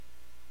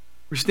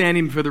We're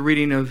standing for the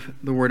reading of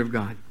the Word of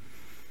God.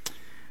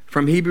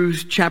 From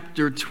Hebrews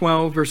chapter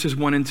 12, verses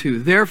 1 and 2.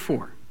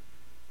 Therefore,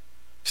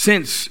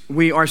 since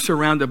we are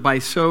surrounded by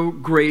so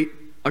great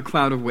a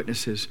cloud of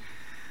witnesses,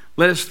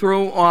 let us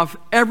throw off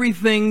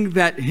everything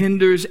that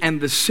hinders and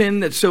the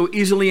sin that so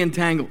easily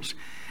entangles,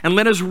 and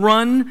let us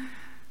run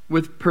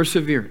with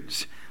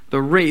perseverance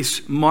the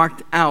race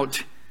marked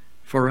out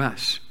for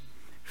us,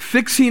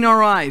 fixing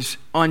our eyes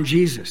on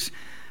Jesus,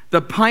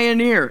 the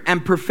pioneer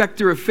and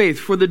perfecter of faith.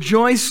 For the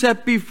joy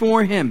set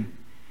before him,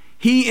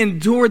 he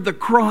endured the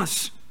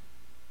cross,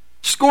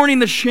 scorning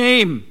the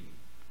shame,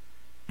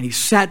 and he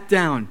sat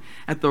down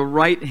at the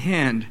right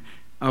hand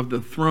of the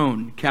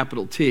throne,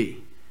 capital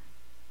T,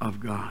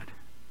 of God.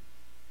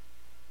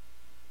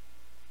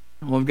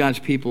 All of God's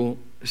people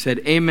said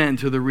amen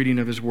to the reading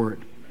of his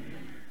word.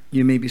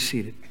 You may be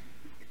seated.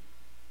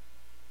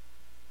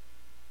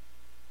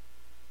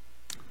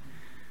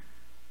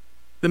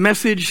 The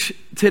message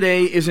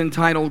today is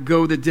entitled,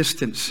 Go the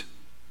Distance.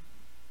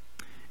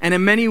 And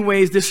in many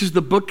ways, this is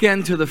the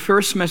bookend to the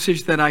first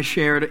message that I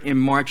shared in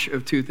March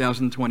of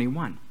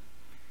 2021.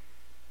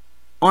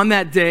 On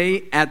that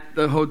day at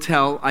the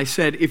hotel, I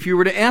said, if you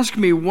were to ask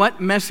me what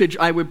message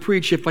I would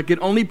preach if I could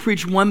only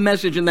preach one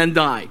message and then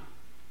die,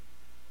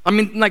 I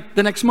mean, like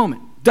the next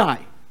moment, die,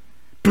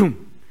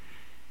 boom,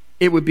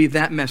 it would be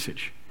that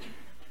message.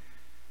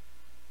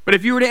 But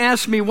if you were to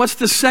ask me, what's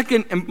the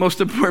second and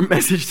most important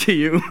message to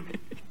you,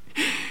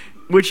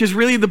 which is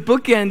really the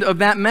bookend of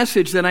that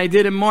message that I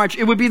did in March,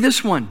 it would be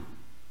this one.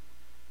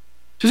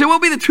 So what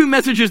would be the two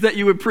messages that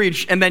you would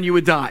preach and then you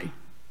would die?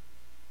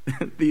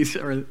 These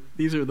are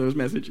those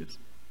messages.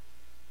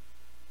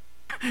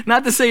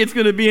 Not to say it's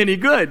going to be any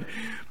good,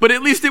 but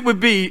at least it would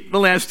be the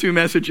last two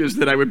messages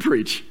that I would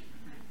preach.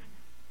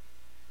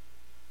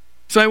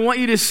 So I want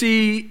you to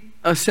see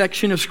a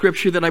section of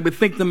scripture that I would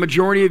think the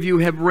majority of you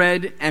have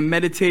read and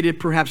meditated,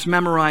 perhaps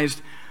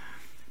memorized,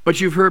 but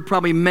you've heard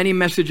probably many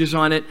messages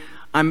on it.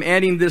 I'm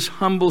adding this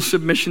humble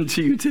submission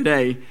to you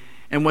today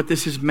and what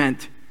this has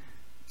meant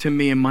to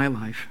me in my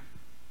life.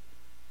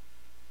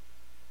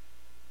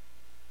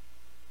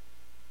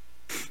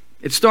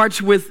 It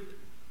starts with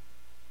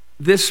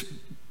this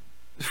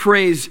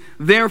phrase,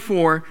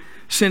 therefore,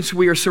 since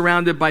we are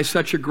surrounded by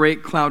such a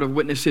great cloud of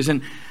witnesses.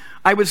 And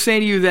I would say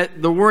to you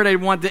that the word I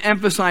want to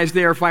emphasize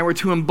there, if I were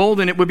to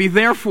embolden it, would be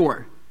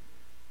therefore.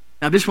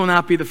 Now, this will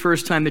not be the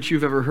first time that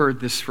you've ever heard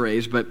this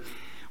phrase, but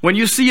when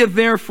you see a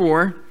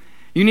therefore,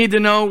 you need to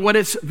know what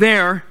it's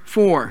there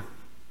for.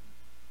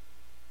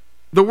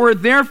 The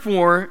word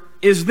therefore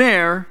is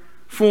there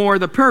for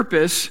the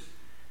purpose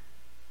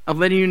of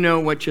letting you know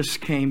what just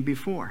came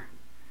before.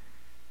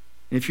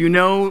 If you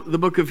know the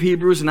book of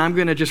Hebrews, and I'm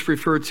going to just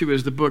refer to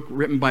as the book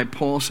written by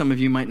Paul. Some of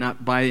you might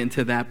not buy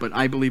into that, but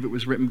I believe it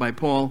was written by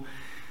Paul.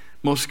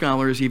 Most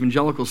scholars,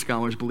 evangelical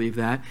scholars, believe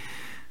that.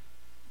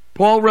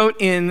 Paul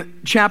wrote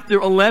in chapter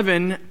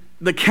 11,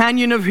 the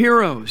Canyon of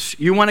Heroes.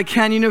 You want a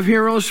Canyon of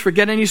Heroes?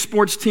 Forget any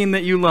sports team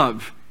that you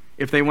love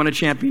if they won a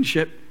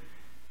championship.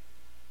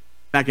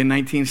 Back in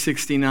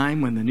 1969,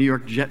 when the New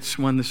York Jets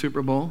won the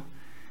Super Bowl,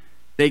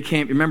 they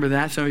came, remember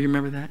that? Some of you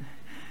remember that?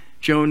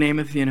 Joe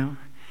Namath, you know.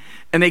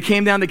 And they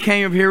came down the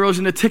Canyon of Heroes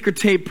in the ticker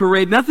tape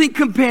parade. Nothing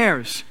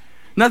compares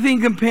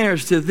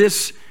to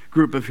this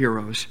group of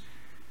heroes.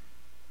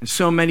 And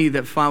so many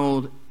that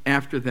followed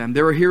after them.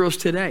 There are heroes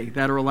today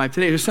that are alive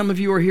today. There's some of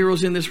you are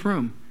heroes in this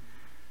room.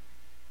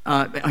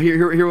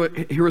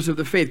 Heroes of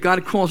the faith.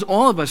 God calls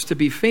all of us to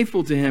be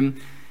faithful to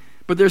him.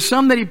 But there's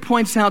some that he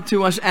points out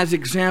to us as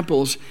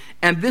examples.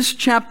 And this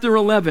chapter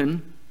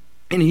 11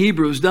 in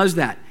Hebrews does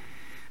that.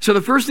 So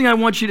the first thing I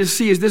want you to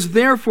see is this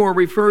therefore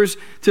refers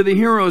to the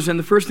heroes. And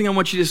the first thing I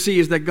want you to see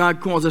is that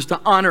God calls us to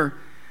honor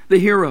the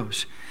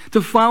heroes,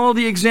 to follow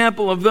the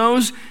example of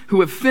those who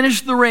have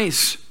finished the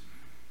race.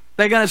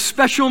 They got a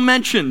special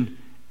mention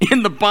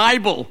in the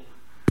Bible.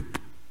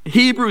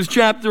 Hebrews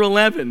chapter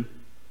 11.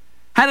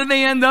 How did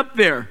they end up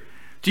there?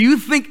 Do you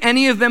think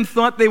any of them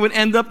thought they would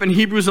end up in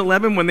Hebrews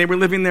 11 when they were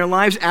living their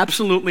lives?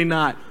 Absolutely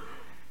not.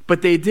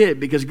 But they did,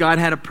 because God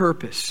had a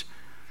purpose.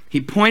 He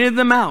pointed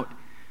them out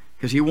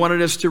because he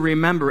wanted us to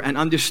remember and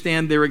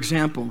understand their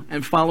example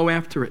and follow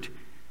after it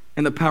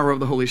in the power of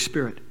the Holy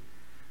Spirit.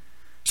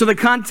 So the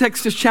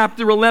context is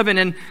chapter 11,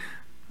 and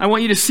I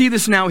want you to see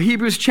this now.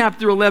 Hebrews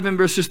chapter 11,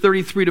 verses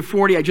 33 to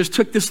 40. I just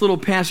took this little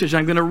passage.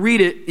 I'm going to read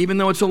it, even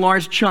though it's a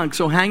large chunk,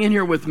 so hang in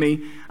here with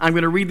me. I'm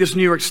going to read this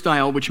New York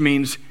style, which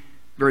means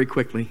very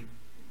quickly.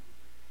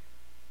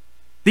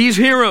 These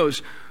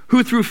heroes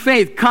who through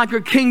faith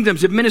conquered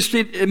kingdoms,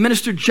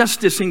 administered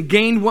justice, and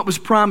gained what was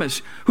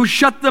promised, who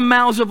shut the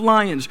mouths of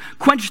lions,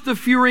 quenched the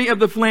fury of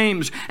the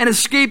flames, and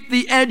escaped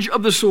the edge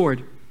of the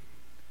sword,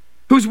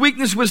 whose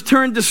weakness was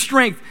turned to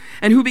strength,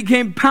 and who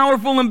became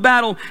powerful in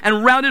battle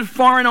and routed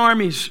foreign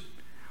armies.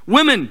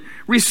 Women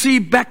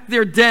received back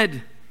their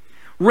dead,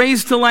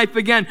 raised to life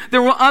again.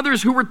 There were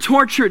others who were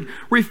tortured,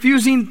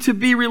 refusing to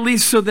be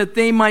released so that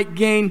they might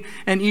gain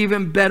an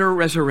even better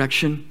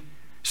resurrection.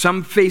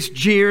 Some faced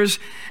jeers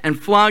and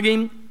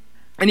flogging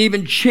and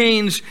even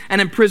chains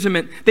and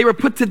imprisonment. They were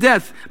put to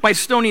death by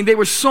stoning. They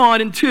were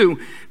sawed in two.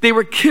 They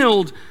were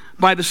killed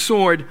by the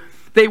sword.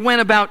 They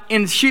went about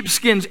in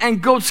sheepskins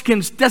and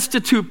goatskins,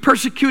 destitute,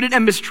 persecuted,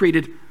 and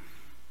mistreated.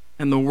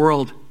 And the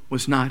world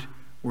was not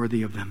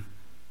worthy of them.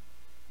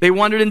 They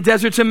wandered in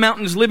deserts and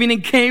mountains, living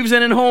in caves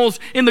and in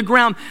holes in the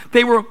ground.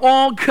 They were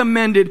all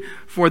commended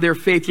for their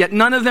faith, yet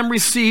none of them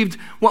received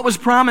what was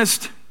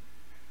promised,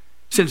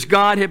 since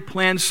God had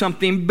planned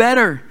something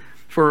better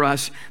for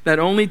us, that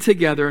only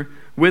together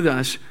with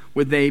us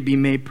would they be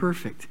made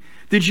perfect.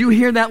 Did you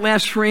hear that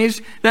last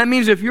phrase? That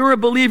means if you're a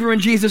believer in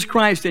Jesus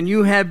Christ, and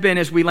you have been,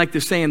 as we like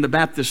to say in the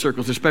Baptist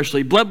circles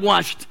especially,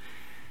 blood-washed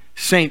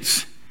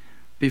saints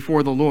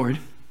before the Lord,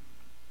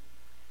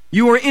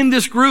 you are in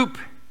this group.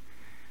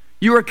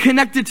 You are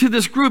connected to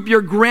this group.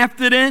 You're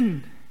grafted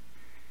in.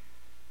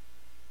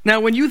 Now,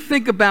 when you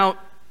think about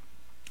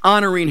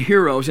honoring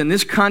heroes, in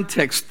this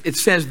context, it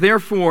says,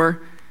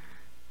 therefore,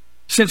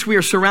 since we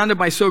are surrounded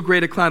by so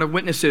great a cloud of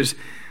witnesses,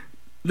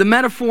 the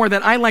metaphor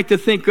that I like to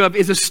think of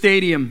is a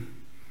stadium.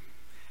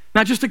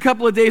 Now, just a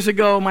couple of days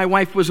ago, my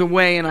wife was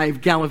away and I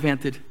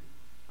gallivanted.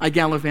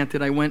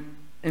 I went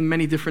in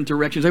many different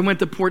directions. I went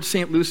to Port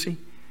St. Lucie.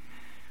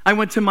 I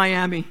went to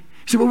Miami.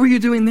 She said, what were you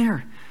doing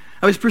there?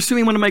 I was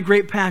pursuing one of my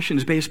great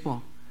passions,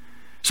 baseball.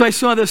 So I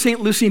saw the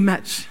St. Lucie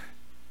Mets.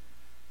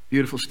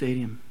 Beautiful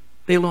stadium.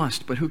 They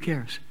lost, but who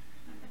cares?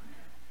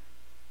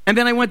 And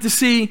then I went to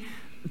see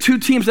two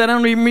teams that I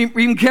don't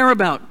even care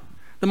about,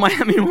 the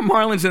Miami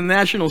Marlins and the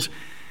Nationals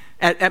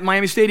at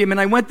Miami Stadium. And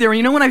I went there, and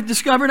you know what I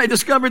discovered? I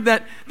discovered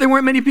that there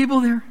weren't many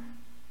people there.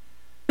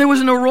 There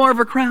wasn't a roar of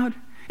a crowd.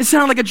 It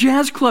sounded like a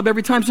jazz club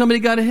every time somebody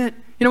got a hit.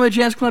 You know what a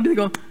jazz club is? They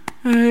go,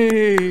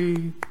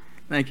 hey.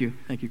 Thank you,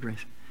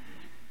 Grace.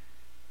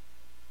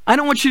 I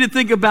don't want you to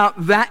think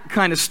about that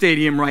kind of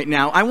stadium right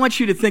now. I want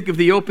you to think of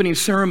the opening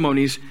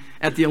ceremonies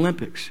at the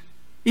Olympics,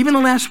 even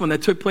the last one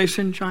that took place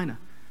in China.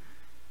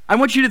 I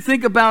want you to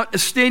think about a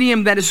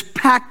stadium that is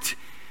packed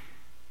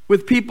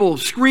with people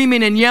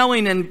screaming and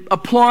yelling and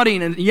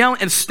applauding and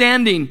yelling and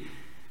standing.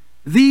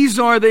 These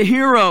are the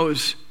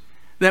heroes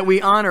that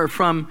we honor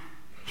from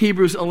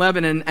Hebrews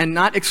 11, and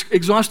not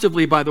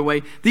exhaustively, by the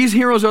way. These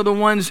heroes are the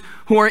ones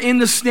who are in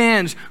the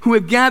stands, who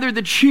have gathered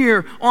the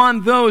cheer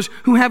on those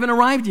who haven't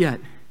arrived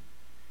yet.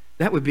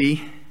 That would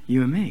be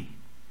you and me.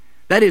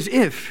 That is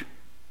if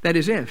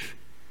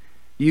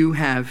you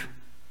have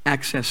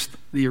accessed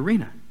the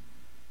arena.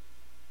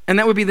 And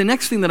that would be the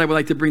next thing that I would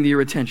like to bring to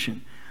your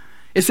attention.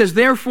 It says,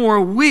 therefore,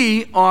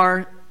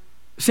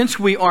 since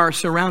we are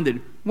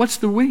surrounded. What's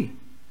the we?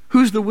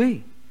 Who's the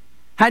we?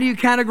 How do you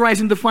categorize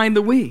and define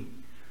the we?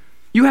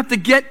 You have to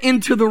get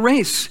into the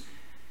race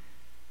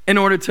in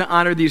order to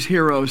honor these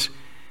heroes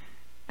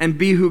and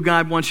be who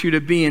God wants you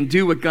to be and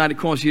do what God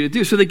calls you to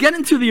do. So to get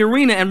into the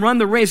arena and run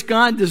the race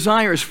God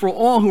desires for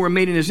all who are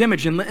made in his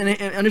image. And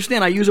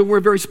understand, I use a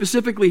word very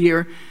specifically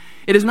here.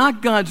 It is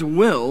not God's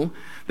will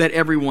that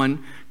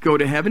everyone go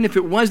to heaven. If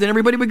it was, then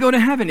everybody would go to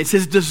heaven. It's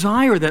his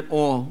desire that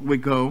all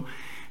would go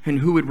and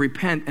who would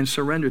repent and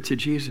surrender to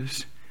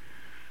Jesus.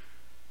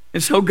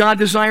 And so God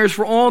desires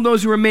for all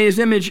those who are made in his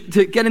image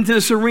to get into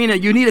this arena.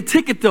 You need a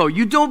ticket, though.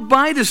 You don't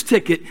buy this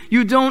ticket.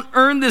 You don't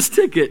earn this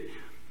ticket.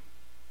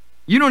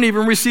 You don't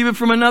even receive it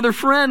from another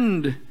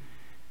friend.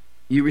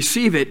 You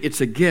receive it.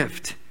 It's a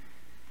gift.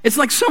 It's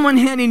like someone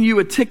handing you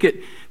a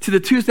ticket to the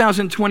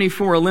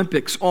 2024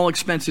 Olympics, all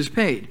expenses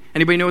paid.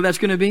 Anybody know what that's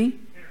going to be?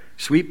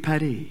 Sweet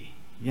Paris.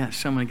 Yes,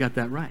 someone got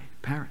that right.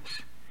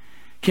 Paris.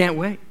 Can't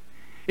wait.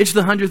 It's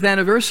the 100th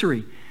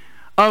anniversary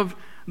of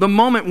the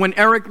moment when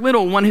Eric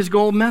Liddell won his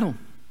gold medal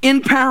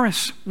in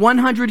Paris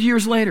 100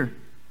 years later.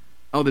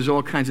 Oh, there's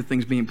all kinds of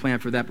things being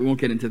planned for that, but we won't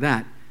get into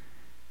that.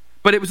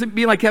 But it would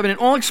be like having an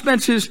all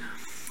expenses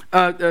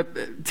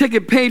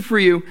ticket paid for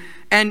you,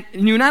 and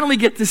you not only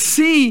get to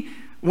see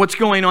what's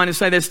going on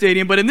inside that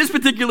stadium, but in this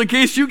particular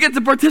case, you get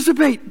to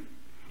participate.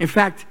 In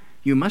fact,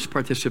 you must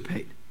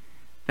participate.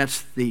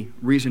 That's the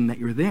reason that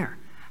you're there.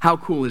 How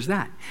cool is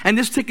that? And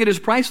this ticket is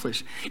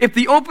priceless. If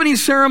the opening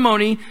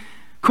ceremony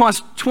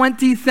costs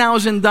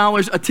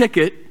 $20,000 a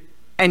ticket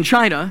in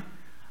China,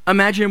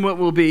 imagine what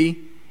will be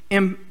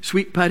in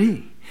Sweet Paris.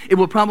 It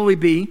will probably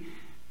be,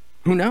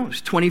 who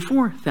knows,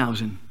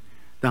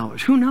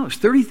 $24,000. Who knows,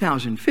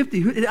 $30,000,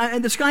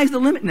 $50,000. The sky's the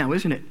limit now,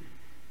 isn't it?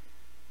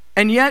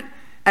 And yet,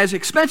 as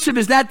expensive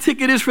as that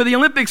ticket is for the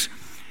Olympics,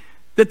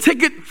 the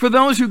ticket for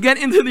those who get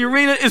into the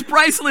arena is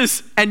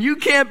priceless, and you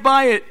can't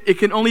buy it. It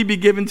can only be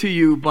given to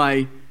you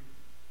by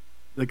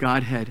the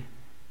Godhead.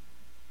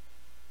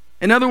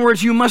 In other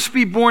words, you must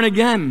be born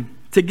again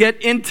to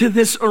get into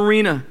this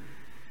arena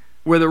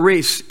where the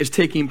race is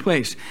taking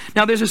place.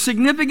 Now, there's a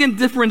significant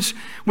difference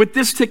with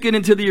this ticket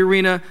into the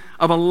arena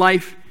of a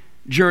life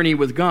journey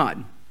with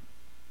God.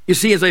 You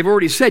see, as I've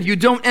already said, you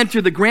don't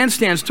enter the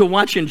grandstands to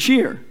watch and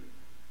cheer.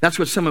 That's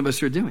what some of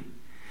us are doing.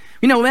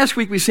 You know, last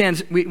week we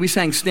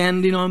sang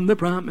Standing on the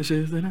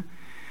Promises.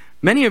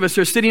 Many of us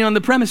are sitting on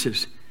the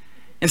premises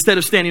instead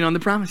of standing on the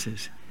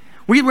promises.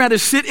 We'd rather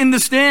sit in the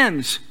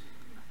stands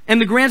and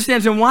the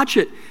grandstands and watch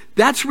it.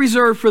 That's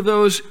reserved for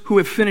those who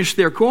have finished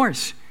their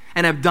course.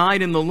 and have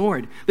died in the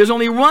Lord. There's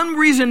only one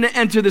reason to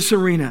enter this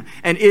arena,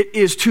 and it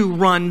is to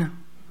run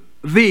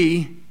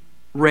the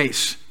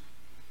race.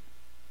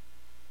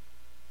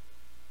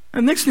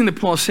 The next thing that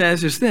Paul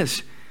says is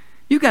this: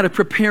 you've got to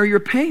prepare your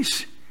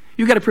pace.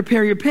 You've got to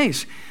prepare your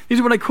pace. These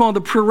are what I call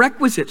the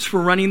prerequisites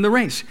for running the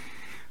race.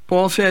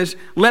 Paul says,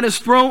 let us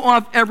throw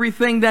off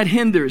everything that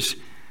hinders.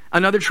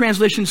 Another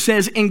translation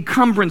says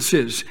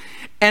encumbrances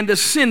and the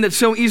sin that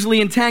so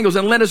easily entangles,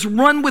 and let us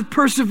run with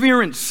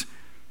perseverance.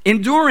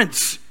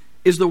 Endurance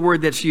is the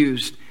word that's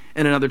used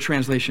in another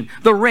translation.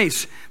 The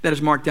race that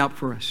is marked out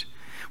for us.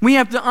 We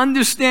have to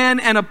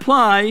understand and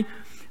apply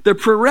the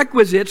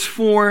prerequisites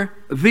for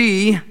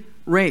the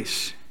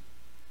race.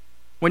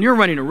 When you're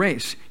running a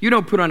race, you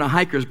don't put on a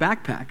hiker's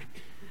backpack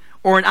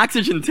or an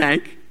oxygen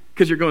tank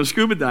because you're going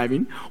scuba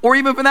diving, or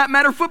even for that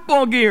matter,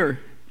 football gear.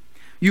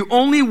 You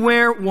only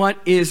wear what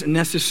is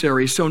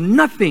necessary, so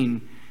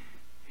nothing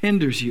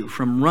hinders you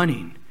from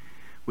running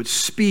with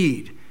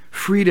speed,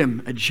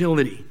 freedom,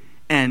 agility,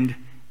 and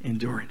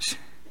endurance.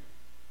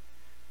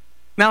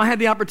 Now, I had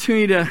the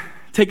opportunity to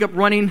take up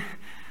running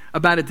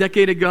about a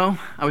decade ago.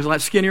 I was a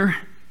lot skinnier,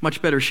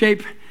 much better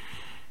shape.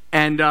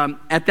 And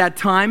at that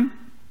time,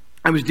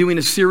 I was doing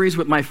a series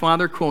with my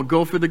father called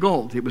Go for the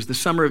Gold. It was the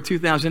summer of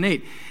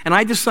 2008. And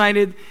I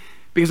decided,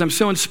 because I'm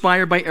so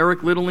inspired by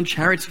Eric Liddell and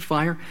Chariots of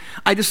Fire,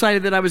 I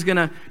decided that I was going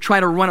to try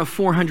to run a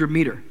 400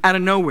 meter out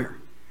of nowhere.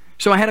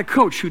 So I had a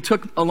coach who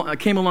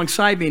came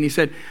alongside me and he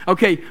said,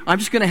 okay, I'm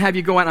just going to have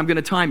you go out and I'm going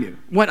to time you.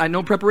 What?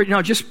 No preparation?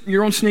 No, just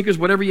your own sneakers,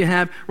 whatever you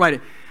have, write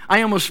it.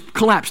 I almost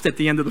collapsed at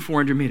the end of the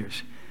 400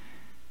 meters.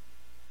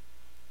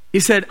 He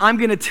said, I'm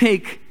going to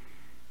take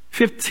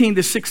 15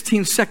 to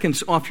 16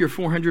 seconds off your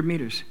 400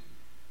 meters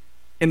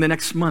in the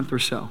next month or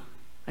so.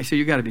 I said,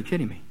 you got to be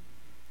kidding me.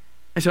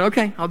 I said,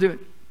 okay, I'll do it.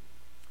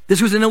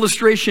 This was an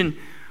illustration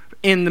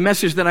in the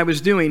message that I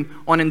was doing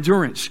on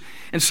endurance.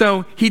 And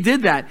so he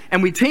did that,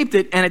 and we taped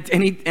it,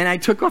 and I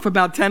took off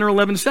about 10 or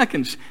 11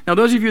 seconds. Now,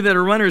 those of you that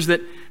are runners that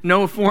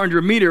know a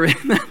 400 meter,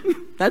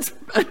 that's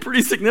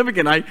pretty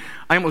significant. I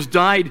almost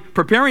died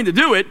preparing to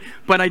do it,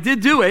 but I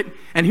did do it,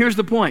 and here's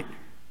the point.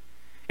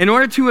 In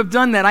order to have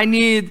done that, I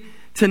needed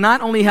to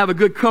not only have a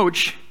good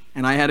coach,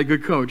 and I had a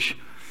good coach,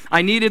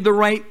 I needed the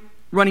right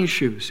running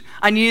shoes.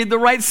 I needed the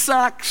right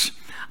socks.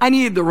 I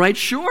needed the right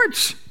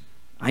shorts.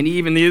 I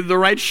even needed the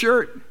right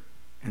shirt.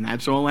 And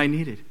that's all I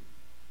needed.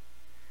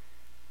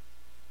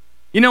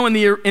 You know, in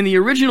the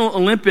original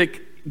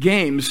Olympic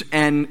Games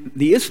and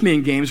the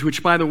Isthmian Games,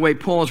 which, by the way,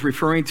 Paul is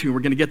referring to, we're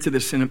going to get to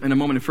this in a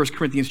moment in 1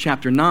 Corinthians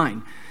chapter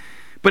 9.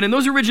 But in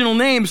those original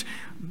names,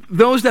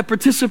 those that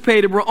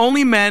participated were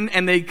only men,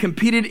 and they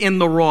competed in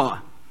the raw.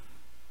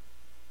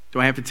 Do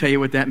I have to tell you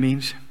what that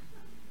means?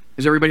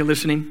 Is everybody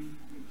listening?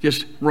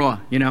 Just raw,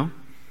 you know?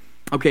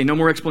 Okay, no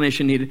more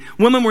explanation needed.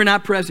 Women were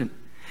not present.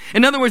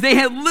 In other words, they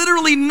had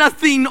literally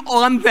nothing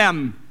on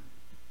them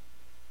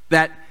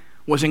that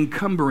was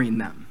encumbering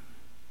them.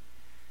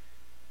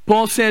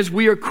 Paul says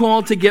we are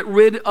called to get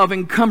rid of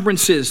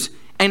encumbrances.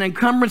 And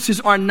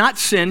encumbrances are not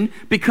sin,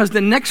 because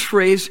the next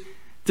phrase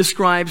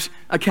describes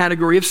a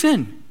category of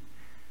sin.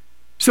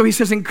 So he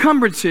says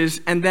encumbrances,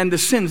 and then the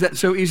sins that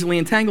so easily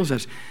entangles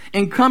us.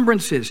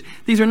 Encumbrances.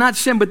 These are not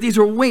sin, but these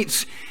are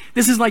weights.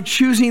 This is like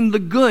choosing the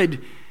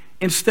good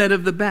instead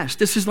of the best.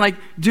 This is like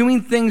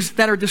doing things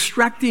that are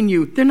distracting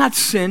you. They're not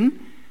sin.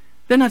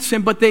 They're not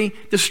sin, but they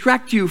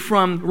distract you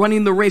from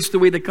running the race the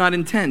way that God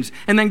intends.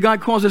 And then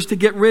God calls us to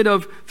get rid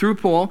of, through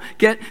Paul,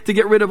 get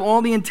rid of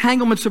all the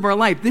entanglements of our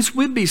life. This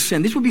would be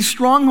sin. These would be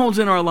strongholds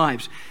in our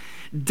lives.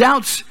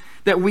 Doubts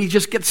that we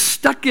just get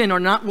stuck in or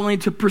not willing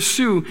to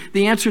pursue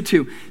the answer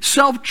to.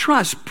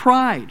 Self-trust,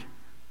 pride.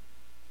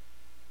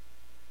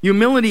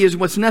 Humility is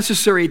what's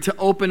necessary to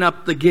open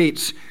up the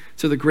gates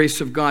to the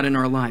grace of God in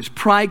our lives.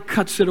 Pride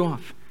cuts it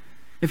off.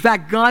 In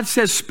fact, God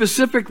says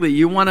specifically,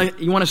 you want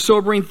a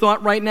sobering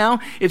thought right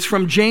now? It's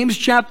from James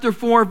chapter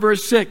 4,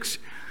 verse 6,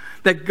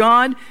 that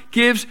God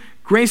gives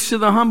grace to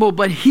the humble,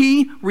 but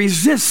he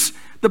resists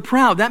the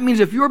proud. That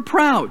means if you're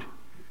proud,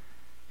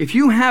 if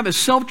you have a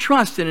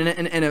self-trust and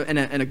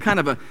a kind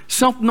of a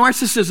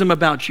self-narcissism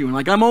about you, and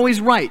like, I'm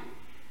always right,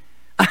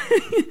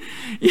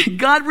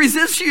 God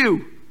resists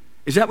you.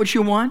 Is that what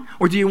you want?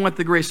 Or do you want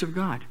the grace of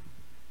God?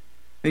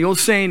 The old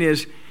saying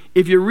is,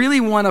 if you really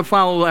want to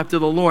follow after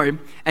the Lord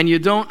and you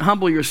don't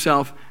humble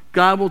yourself,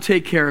 God will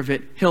take care of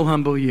it. He'll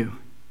humble you.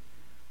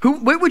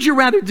 What would you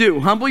rather do?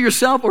 Humble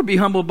yourself or be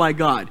humbled by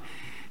God?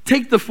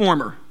 Take the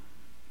former.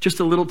 Just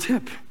a little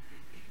tip.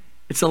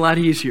 It's a lot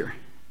easier.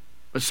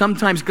 But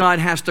sometimes God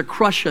has to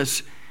crush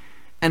us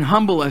and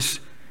humble us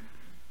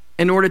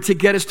in order to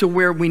get us to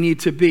where we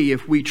need to be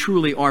if we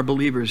truly are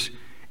believers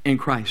in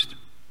Christ.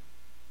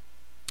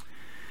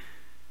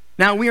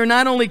 Now, we are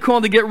not only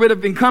called to get rid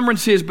of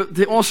encumbrances, but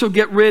to also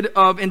get rid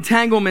of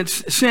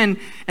entanglements, sin,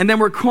 and then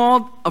we're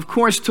called, of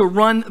course, to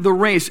run the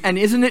race. And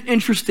isn't it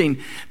interesting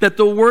that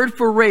the word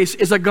for race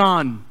is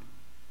agon?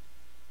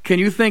 Can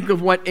you think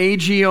of what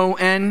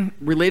agon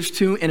relates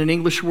to in an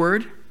English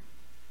word?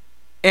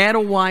 Add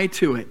a Y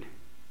to it.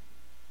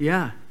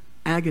 Yeah,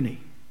 agony.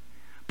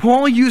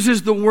 Paul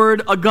uses the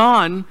word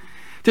agon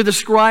to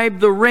describe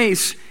the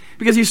race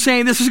because he's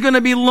saying this is going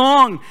to be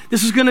long.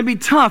 This is going to be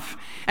tough.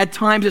 At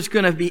times it's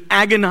going to be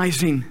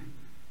agonizing,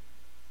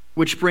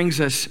 which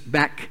brings us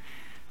back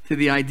to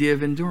the idea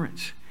of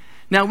endurance.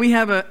 Now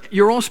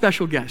you're all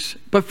special guests,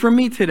 but for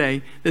me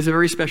today, there's a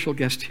very special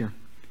guest here.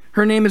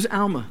 Her name is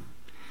Alma.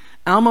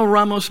 Alma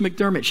Ramos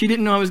McDermott. She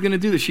didn't know I was going to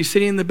do this. She's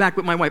sitting in the back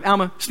with my wife.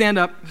 Alma, stand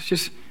up.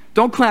 Just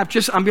don't clap.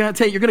 I'm going to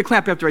tell you, you're going to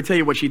clap after I tell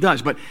you what she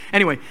does. But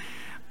anyway,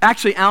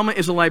 actually, Alma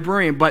is a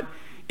librarian, but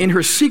in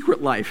her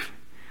secret life,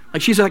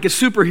 like she's like a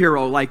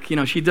superhero, like,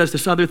 she does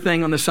this other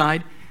thing on the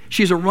side.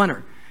 She's a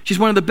runner. She's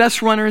one of the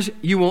best runners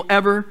you will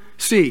ever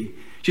see.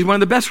 She's one of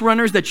the best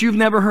runners that you've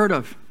never heard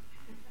of.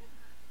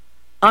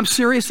 I'm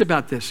serious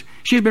about this.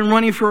 She's been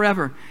running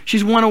forever.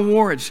 She's won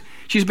awards.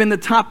 She's been the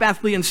top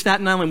athlete in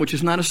Staten Island, which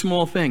is not a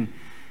small thing,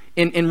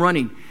 in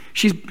running.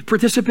 She's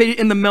participated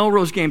in the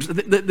Melrose Games.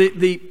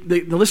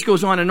 The list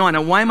goes on and on.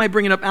 Now, why am I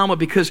bringing up Alma?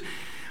 Because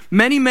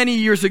many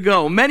years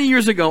ago,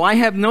 I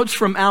have notes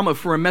from Alma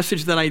for a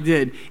message that I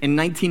did in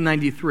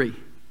 1993.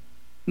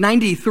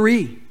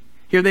 93.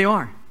 Here they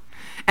are.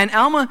 And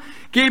Alma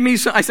gave me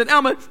I said,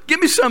 Alma,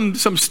 give me some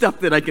stuff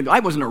that I can do.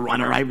 I wasn't a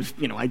runner. I went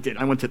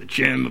to the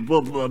gym,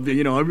 blah, blah,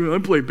 blah, I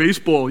play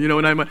baseball,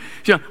 and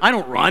I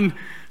don't run.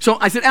 So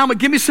I said, Alma,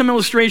 give me some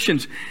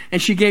illustrations.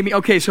 And she gave me,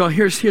 okay, so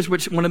here's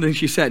one of the things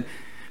she said.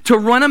 To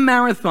run a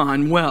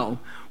marathon well,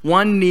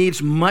 one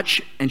needs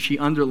much, and she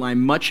underlined,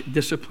 much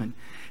discipline.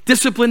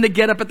 Discipline to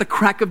get up at the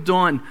crack of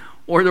dawn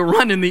or to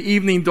run in the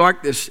evening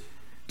darkness,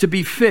 to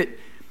be fit.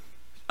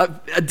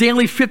 A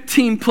daily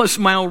 15-plus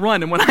mile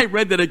run. And when I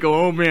read that, I go,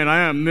 oh man,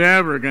 I am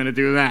never going to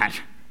do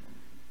that.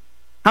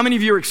 How many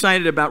of you are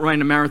excited about running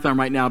a marathon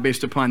right now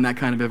based upon that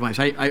kind of advice?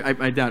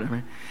 I doubt it,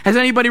 right? Has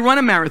anybody run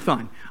a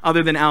marathon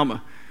other than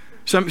Alma?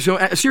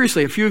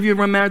 Seriously, a few of you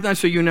run marathons,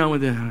 so you know.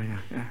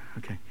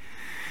 Okay.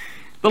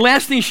 The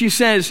last thing she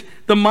says,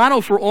 the motto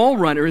for all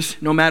runners,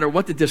 no matter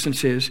what the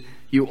distance is,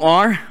 you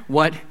are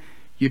what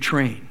you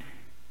train.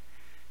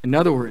 In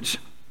other words,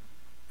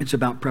 it's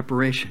about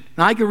preparation.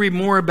 Now, I could read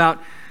more about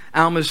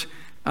Alma's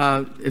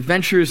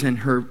adventures and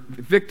her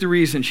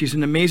victories, and she's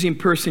an amazing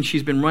person.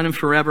 She's been running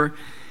forever,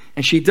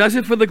 and she does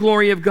it for the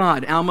glory of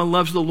God. Alma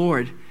loves the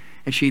Lord,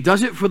 and she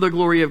does it for the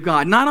glory of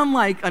God, not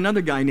unlike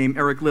another guy named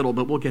Eric Little,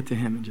 but we'll get to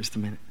him in just a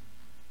minute.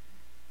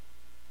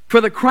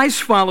 For the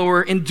Christ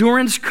follower,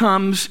 endurance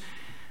comes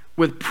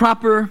with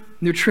proper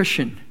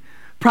nutrition,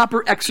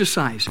 proper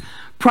exercise,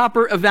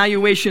 proper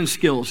evaluation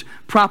skills,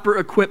 proper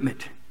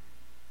equipment.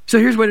 So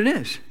here's what it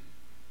is.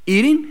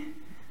 Eating?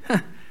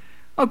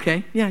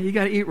 Okay, yeah, you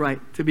got to eat right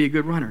to be a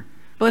good runner.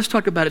 But let's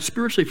talk about it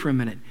spiritually for a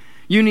minute.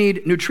 You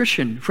need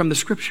nutrition from the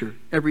Scripture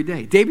every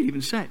day. David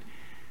even said,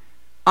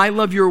 I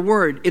love your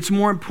word. It's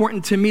more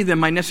important to me than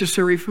my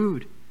necessary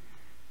food.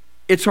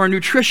 It's our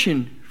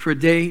nutrition for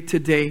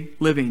day-to-day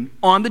living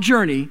on the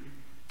journey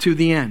to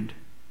the end,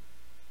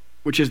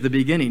 which is the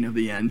beginning of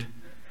the end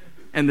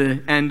and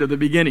the end of the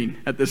beginning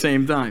at the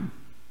same time.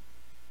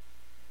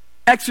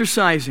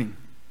 Exercising.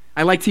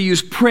 I like to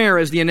use prayer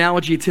as the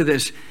analogy to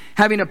this.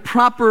 Having a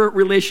proper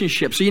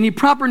relationship. So you need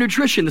proper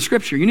nutrition, the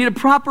Scripture. You need a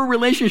proper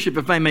relationship,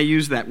 if I may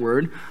use that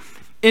word.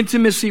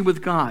 Intimacy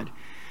with God.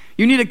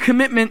 You need a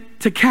commitment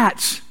to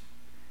cats.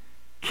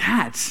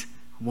 Cats?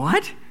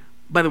 What?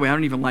 By the way, I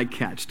don't even like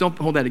cats. Don't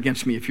hold that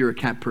against me if you're a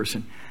cat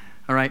person.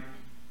 All right?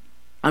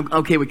 I'm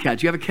okay with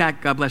cats. You have a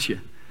cat? God bless you.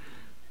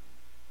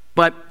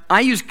 But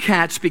I use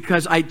cats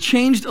because I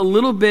changed a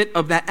little bit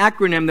of that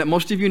acronym that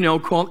most of you know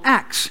called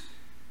ACTS.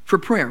 For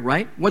prayer,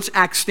 right? What's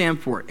ACTS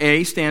stand for?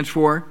 A stands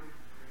for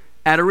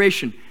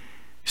adoration.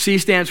 C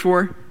stands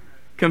for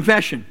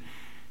confession.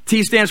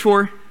 T stands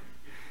for,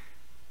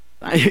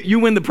 you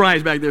win the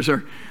prize back there,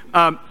 sir.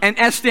 And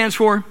S stands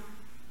for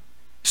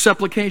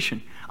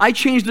supplication. I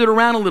changed it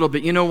around a little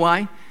bit. You know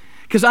why?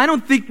 Because I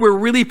don't think we're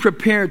really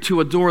prepared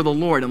to adore the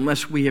Lord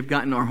unless we have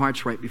gotten our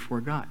hearts right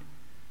before God.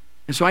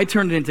 And so I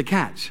turned it into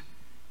CATS.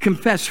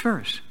 Confess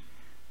first,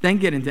 then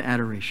get into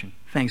adoration,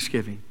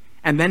 thanksgiving,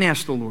 and then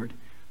ask the Lord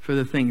for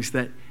the things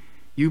that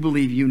you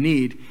believe you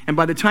need. And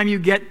by the time you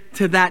get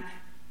to that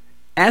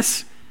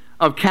S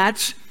of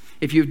CATS,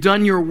 if you've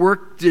done your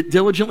work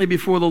diligently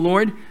before the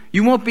Lord,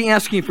 you won't be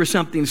asking for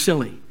something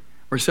silly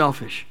or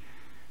selfish.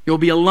 You'll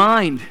be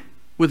aligned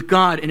with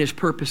God and His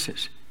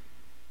purposes.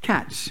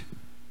 CATS.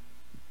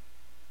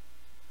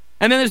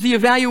 And then there's the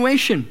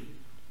evaluation,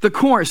 the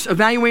course,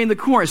 evaluating the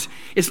course.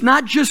 It's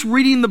not just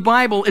reading the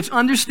Bible, it's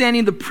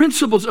understanding the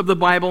principles of the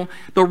Bible,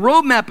 the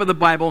roadmap of the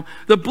Bible,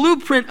 the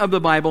blueprint of the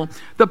Bible,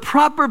 the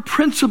proper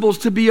principles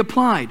to be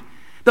applied.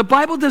 The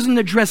Bible doesn't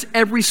address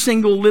every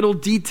single little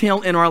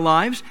detail in our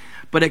lives,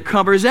 but it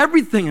covers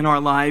everything in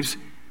our lives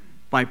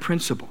by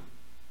principle.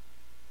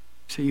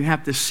 So you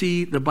have to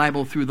see the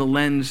Bible through the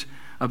lens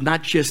of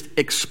not just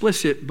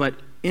explicit, but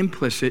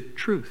implicit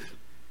truth.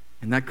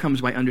 And that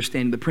comes by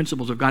understanding the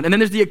principles of God. And then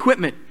there's the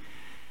equipment.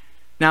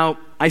 Now,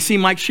 I see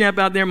Mike Shamp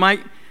out there.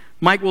 Mike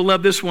will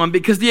love this one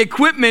because the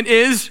equipment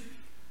is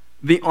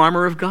the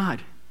armor of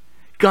God.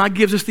 God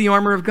gives us the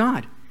armor of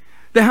God.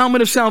 the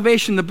helmet of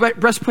salvation, the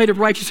breastplate of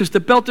righteousness, the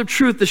belt of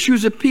truth, the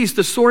shoes of peace,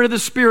 the sword of the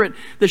Spirit,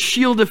 the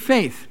shield of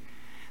faith.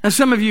 Now,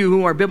 some of you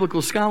who are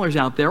biblical scholars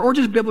out there, or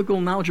just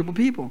biblical knowledgeable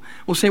people,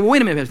 will say, well,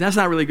 wait a minute, that's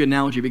not a really good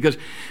analogy, because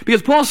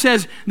Paul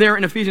says there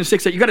in Ephesians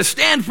 6 that you got to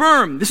stand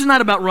firm. This is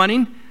not about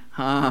running.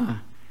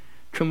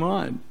 Come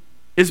on.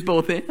 It's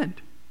both and.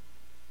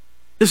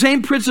 The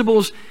same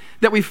principles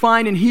that we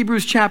find in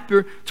Hebrews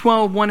chapter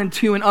 12, 1 and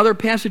 2, and other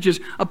passages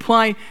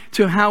apply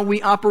to how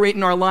we operate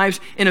in our lives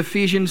in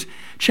Ephesians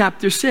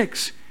chapter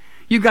 6.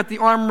 You've got the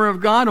armor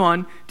of God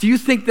on. Do you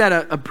think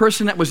that a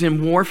person that was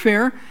in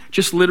warfare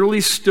just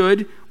literally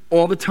stood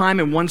all the time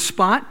in one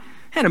spot,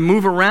 had to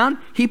move around?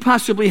 He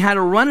possibly had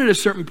to run at a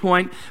certain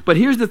point. But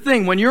here's the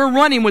thing. When you're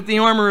running with the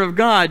armor of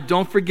God,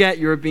 don't forget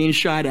you're being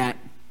shot at.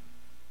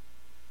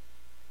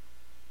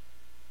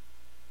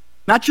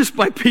 Not just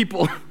by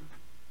people,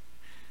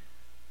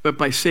 but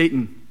by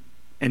Satan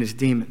and his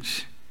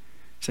demons.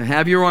 So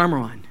have your armor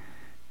on.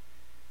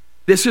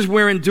 This is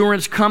where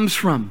endurance comes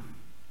from.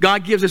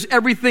 God gives us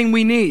everything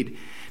we need.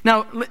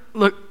 Now,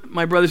 look,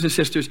 my brothers and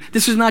sisters,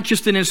 this is not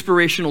just an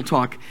inspirational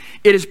talk.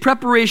 It is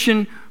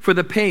preparation for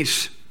the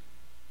pace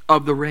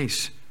of the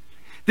race.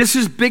 This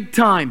is big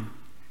time.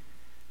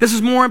 This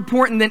is more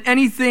important than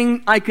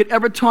anything I could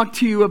ever talk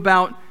to you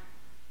about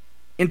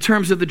in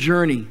terms of the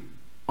journey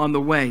on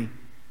the way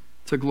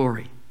to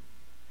glory.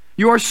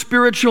 Your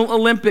spiritual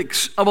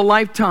Olympics of a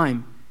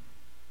lifetime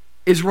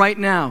is right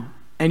now,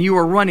 and you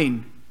are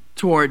running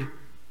toward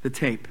the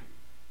tape.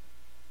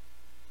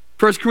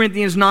 1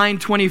 Corinthians 9,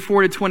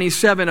 24 to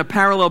 27, a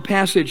parallel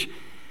passage.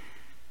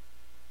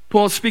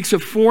 Paul speaks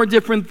of 4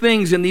 different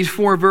things in these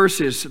 4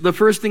 verses. The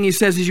first thing he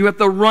says is you have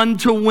to run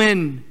to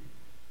win.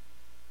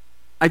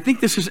 I think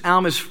this is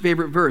Alma's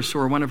favorite verse,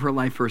 or one of her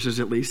life verses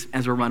at least,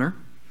 as a runner.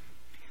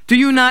 Do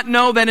you not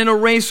know that in a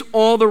race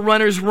all the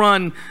runners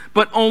run,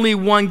 but only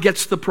one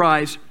gets the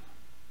prize?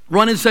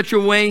 Run in such a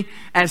way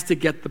as to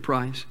get the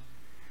prize.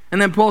 And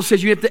then Paul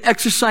says you have to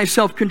exercise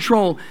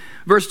self-control.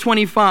 Verse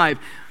 25,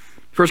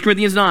 1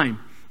 Corinthians 9.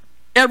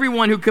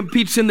 Everyone who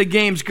competes in the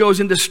games goes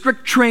into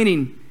strict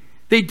training.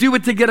 They do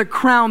it to get a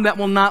crown that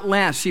will not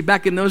last. See,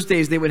 back in those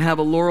days, they would have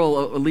a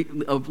laurel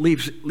of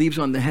leaves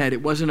on the head.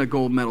 It wasn't a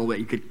gold medal that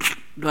you could,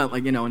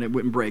 and it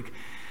wouldn't break.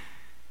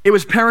 It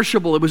was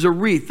perishable. It was a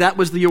wreath. That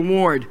was the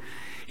award.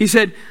 He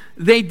said,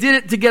 they did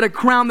it to get a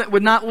crown that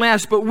would not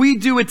last, but we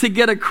do it to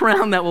get a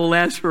crown that will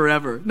last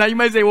forever. Now, you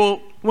might say,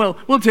 well,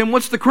 Tim,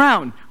 what's the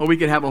crown? Well, we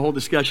could have a whole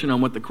discussion on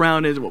what the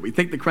crown is, what we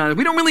think the crown is.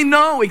 We don't really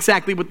know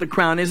exactly what the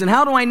crown is. And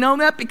how do I know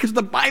that? Because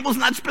the Bible's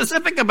not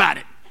specific about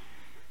it.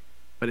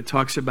 But it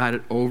talks about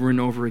it over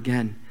and over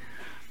again.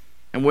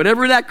 And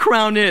whatever that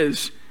crown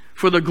is,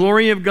 for the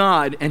glory of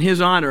God and his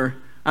honor,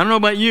 I don't know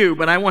about you,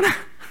 but I want to,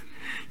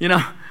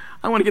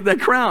 I want to get that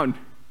crown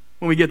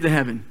when we get to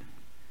heaven.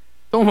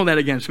 Don't hold that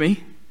against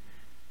me.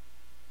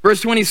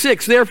 Verse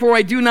 26, therefore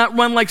I do not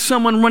run like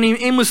someone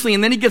running aimlessly.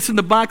 And then he gets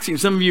into boxing.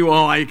 Some of you,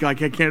 I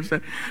can't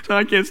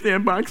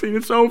stand boxing.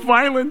 It's so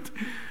violent.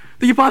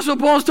 The Apostle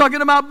Paul's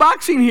talking about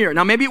boxing here.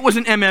 Now, maybe it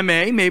wasn't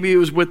MMA. Maybe it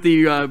was with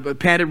the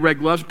padded red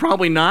gloves.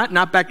 Probably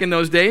not back in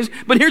those days.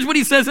 But here's what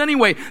he says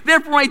anyway.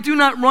 Therefore I do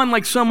not run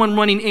like someone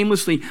running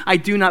aimlessly. I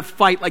do not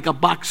fight like a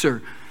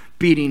boxer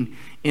beating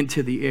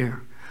into the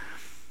air.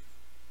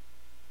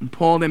 And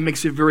Paul then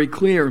makes it very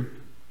clear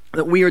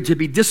that we are to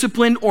be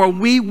disciplined or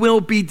we will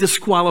be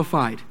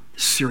disqualified.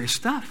 Serious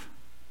stuff.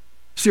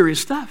 Serious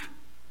stuff.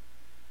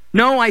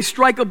 No, I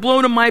strike a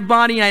blow to my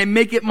body, I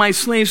make it my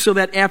slave so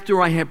that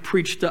after I have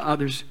preached to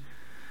others,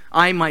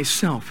 I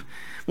myself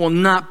will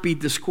not be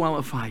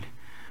disqualified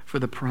for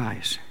the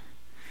prize.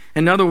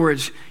 In other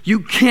words,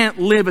 you can't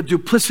live a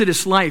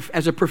duplicitous life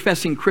as a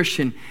professing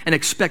Christian and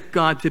expect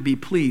God to be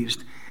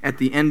pleased at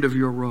the end of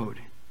your road.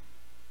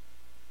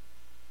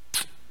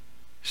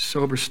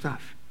 Sober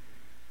stuff.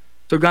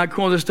 So God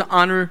calls us to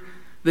honor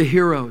the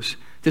heroes,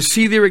 to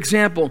see their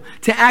example,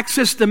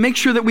 to make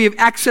sure that we have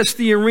accessed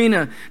the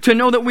arena, to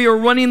know that we are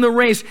running the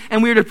race,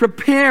 and we are to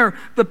prepare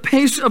the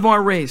pace of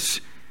our race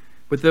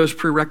with those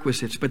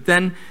prerequisites. But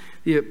then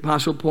the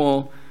Apostle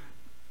Paul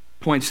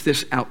points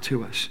this out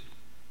to us.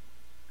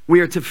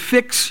 We are to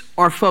fix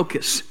our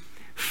focus.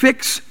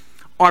 Fix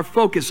our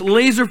focus.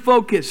 Laser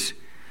focus.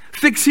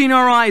 Fixing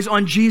our eyes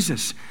on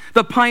Jesus,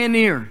 the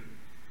pioneer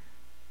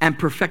and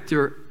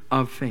perfecter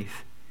of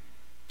faith.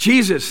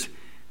 Jesus,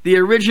 the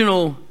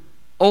original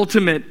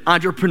ultimate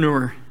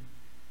entrepreneur,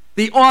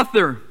 the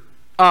author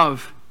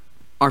of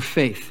our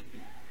faith.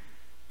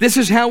 This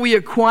is how we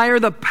acquire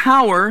the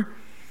power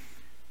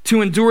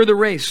to endure the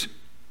race.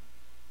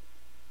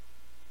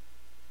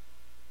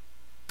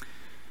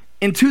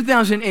 In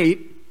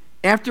 2008,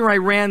 after I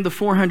ran the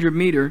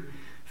 400-meter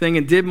thing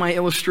and did my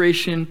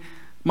illustration,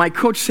 my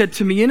coach said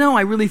to me,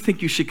 I really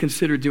think you should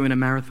consider doing a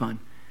marathon.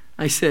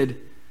 I said,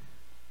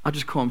 I'll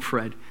just call him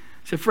Fred.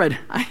 I said, Fred,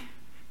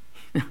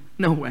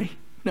 no way.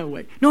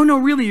 No,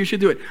 really, you should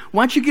do it.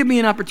 Why don't you give me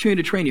an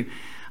opportunity to train you?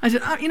 I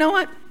said, you know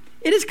what?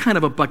 It is kind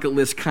of a bucket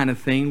list kind of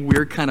thing,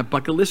 weird kind of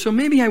bucket list, so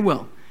maybe I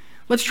will.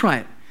 Let's try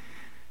it.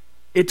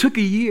 It took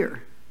a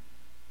year.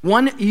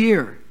 1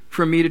 year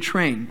for me to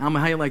train. I'm going to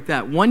how you like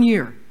that. 1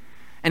 year.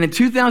 And in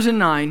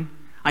 2009,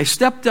 I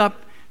stepped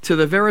up to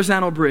the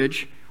Verrazano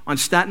Bridge on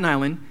Staten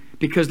Island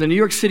because the New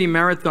York City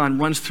Marathon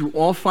runs through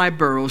all 5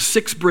 boroughs,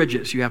 6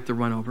 bridges you have to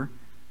run over.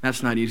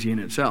 That's not easy in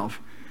itself.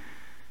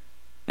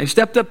 I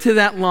stepped up to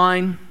that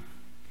line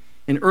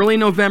in early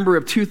November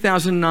of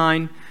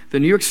 2009, the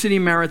New York City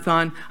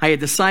Marathon. I had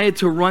decided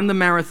to run the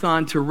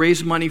marathon to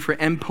raise money for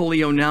End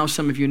Polio Now.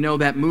 Some of you know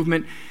that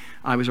movement.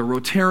 I was a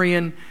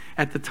Rotarian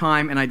at the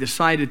time, and I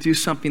decided to do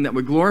something that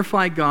would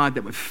glorify God,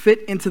 that would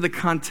fit into the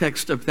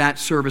context of that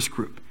service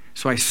group.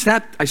 So I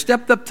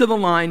stepped up to the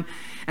line,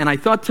 and I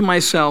thought to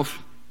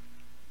myself,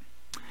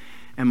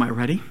 am I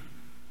ready?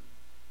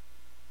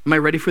 Am I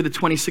ready for the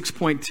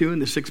 26.2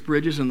 and the 6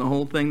 bridges and the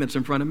whole thing that's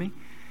in front of me?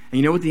 And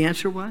you know what the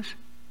answer was?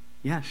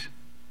 Yes,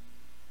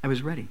 I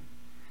was ready.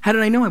 How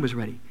did I know I was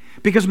ready?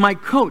 Because my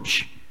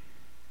coach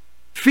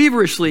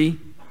feverishly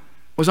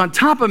was on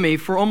top of me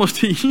for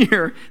almost a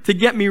year to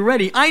get me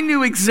ready. I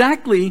knew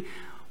exactly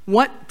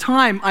what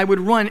time I would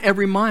run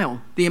every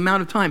mile, the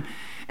amount of time.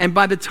 And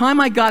by the time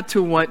I got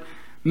to what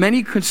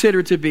many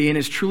consider to be, and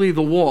is truly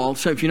the wall,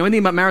 so if you know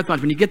anything about marathons,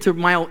 when you get to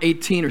mile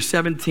 18 or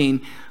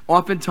 17,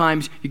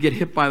 oftentimes you get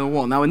hit by the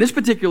wall. Now in this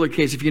particular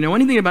case, if you know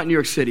anything about New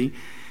York City,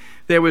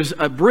 there was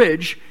a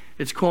bridge.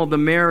 It's called the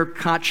Mayor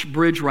Koch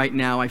Bridge right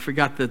now. I think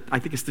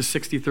it's the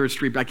 63rd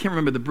Street, but I can't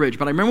remember the bridge.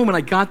 But I remember when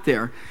I got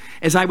there,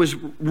 as I was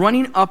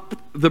running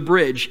up the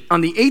bridge,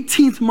 on the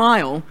 18th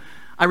mile,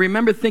 I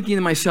remember thinking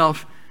to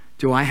myself,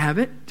 do I have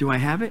it? Do I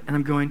have it? And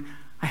I'm going,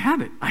 I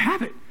have it. I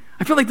have it.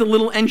 I feel like the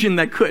little engine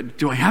that could.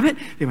 Do I have it?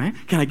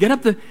 Can I get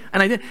up the...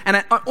 And I did.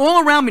 And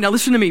all around me, now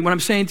listen to me, what I'm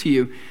saying to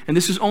you, and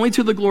this is only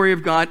to the glory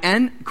of God,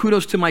 and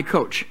kudos to my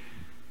coach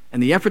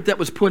and the effort that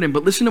was put in,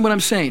 but listen to what I'm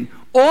saying.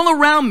 All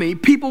around me,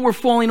 people were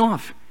falling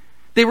off.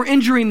 They were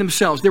injuring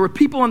themselves. There were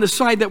people on the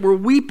side that were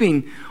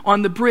weeping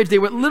on the bridge. They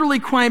were literally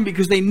crying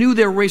because they knew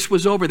their race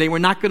was over. They were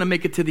not going to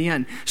make it to the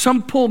end.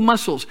 Some pulled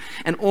muscles,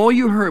 and all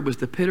you heard was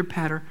the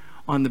pitter-patter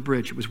on the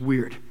bridge. It was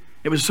weird.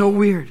 It was so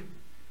weird.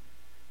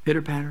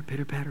 Pitter-patter,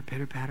 pitter-patter,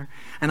 pitter-patter.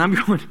 And I'm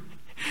going,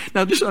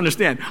 now just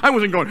understand, I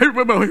wasn't going,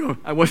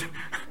 I wasn't.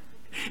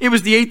 It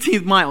was the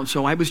 18th mile,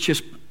 so I was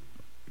just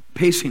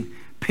pacing.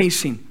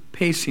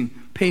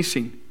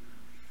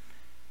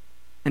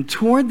 And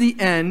toward the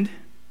end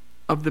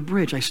of the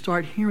bridge, I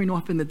start hearing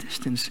off in the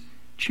distance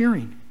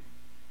cheering.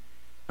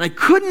 And I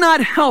could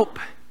not help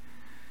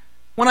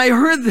when I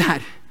heard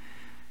that.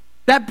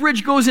 That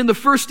bridge goes into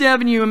First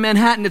Avenue in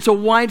Manhattan. It's a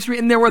wide street,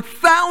 and there were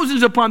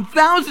thousands upon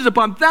thousands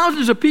upon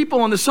thousands of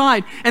people on the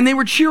side, and they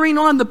were cheering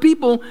on the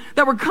people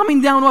that were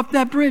coming down off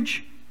that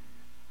bridge.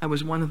 I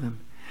was one of them.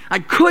 I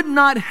could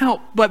not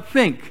help but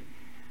think,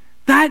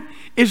 that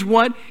is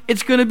what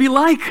it's going to be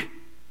like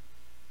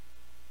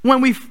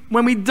when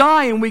we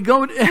die and we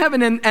go to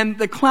heaven and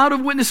the cloud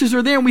of witnesses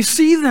are there and we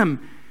see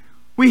them,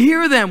 we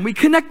hear them, we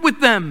connect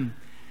with them.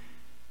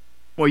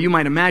 Well, you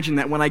might imagine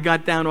that when I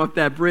got down off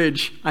that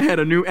bridge, I had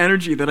a new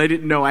energy that I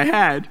didn't know I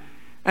had.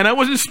 And I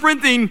wasn't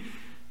sprinting,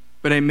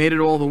 but I made it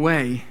all the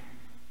way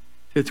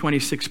to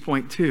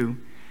 26.2.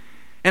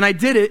 And I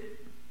did it,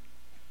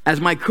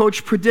 as my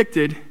coach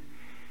predicted,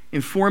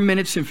 in 4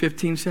 minutes and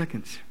 15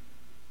 seconds.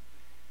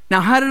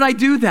 Now, how did I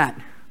do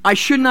that? I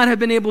should not have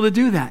been able to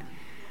do that.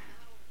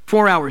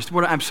 4 hours.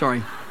 I'm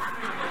sorry.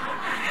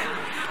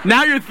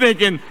 Now you're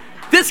thinking,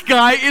 this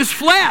guy is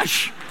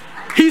Flash.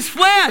 He's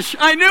Flash.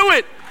 I knew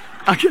it.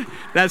 Okay.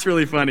 That's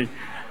really funny.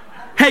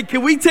 Hey,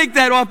 can we take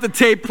that off the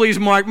tape, please,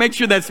 Mark? Make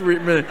sure that's...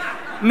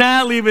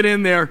 Nah, leave it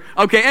in there.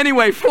 Okay,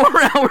 anyway,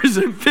 4 hours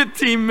and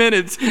 15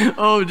 minutes.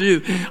 Oh,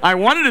 geez. I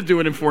wanted to do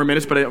it in 4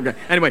 minutes, but okay.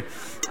 Anyway,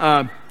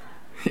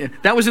 yeah,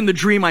 that was in the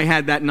dream I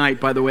had that night,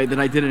 by the way, that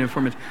I did it in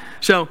 4 minutes.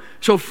 So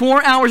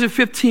 4 hours and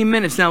 15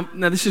 minutes. Now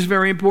this is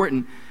very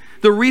important.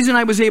 The reason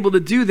I was able to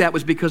do that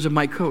was because of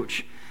my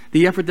coach,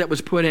 the effort that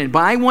was put in. But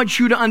I want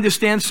you to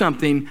understand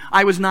something.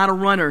 I was not a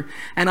runner,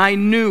 and I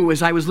knew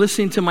as I was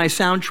listening to my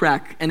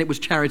soundtrack, and it was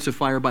Chariots of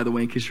Fire, by the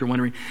way, in case you're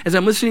wondering. As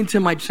I'm listening to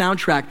my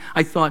soundtrack,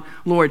 I thought,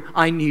 Lord,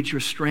 I need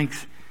your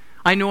strength.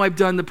 I know I've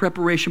done the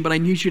preparation, but I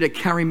need you to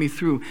carry me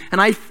through. And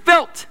I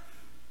felt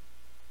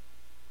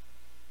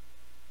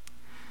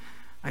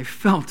the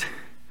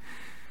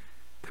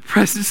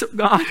presence of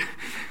God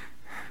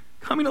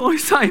coming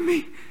alongside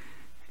me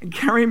and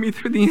carrying me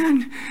through the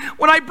end.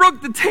 When I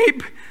broke the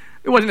tape,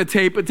 it wasn't a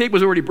tape, the tape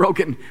was already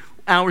broken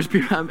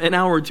an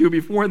hour or two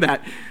before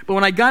that. But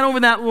when I got over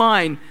that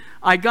line,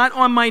 I got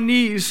on my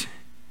knees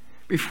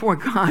before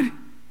God, and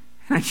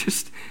I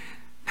just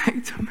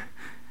thanked him.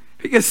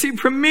 Because see,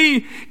 for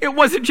me, it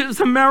wasn't just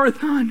a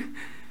marathon.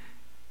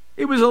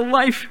 It was a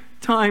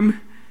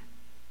lifetime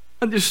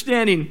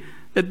understanding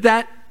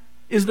that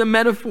is the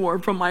metaphor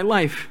from my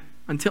life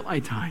until I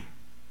die.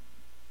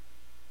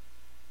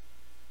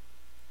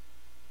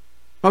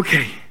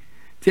 Okay,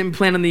 didn't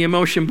plan on the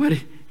emotion, but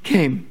it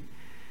came.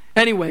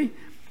 Anyway,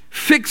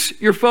 fix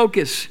your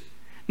focus.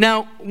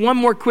 Now, one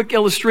more quick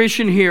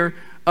illustration here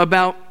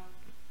about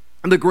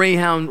the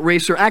Greyhound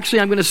racer.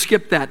 Actually, I'm going to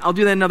skip that. I'll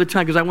do that another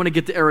time because I want to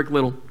get to Eric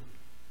Little.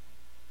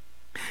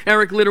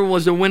 Eric Little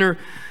was the winner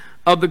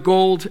of the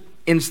gold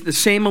in the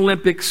same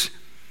Olympics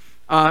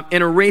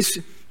in a race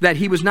that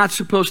he was not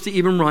supposed to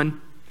even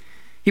run.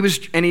 He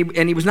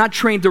was not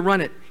trained to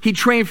run it. He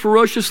trained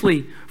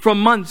ferociously for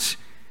months.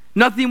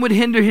 Nothing would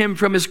hinder him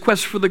from his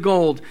quest for the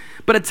gold.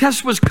 But a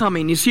test was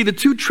coming. You see, the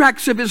two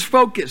tracks of his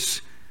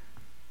focus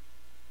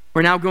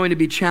were now going to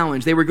be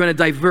challenged. They were going to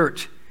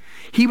divert.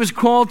 He was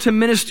called to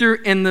minister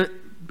in the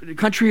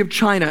country of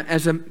China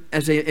as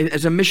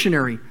a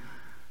missionary.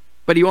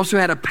 But he also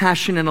had a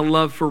passion and a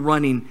love for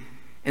running.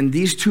 And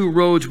these two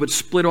roads would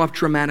split off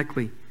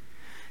dramatically.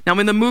 Now,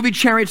 in the movie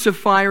Chariots of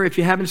Fire, if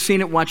you haven't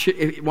seen it, watch it.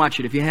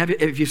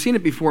 If you've seen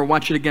it before,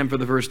 watch it again for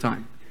the first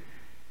time.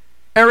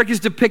 Eric is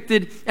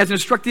depicted as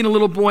instructing a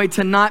little boy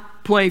to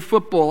not play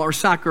football or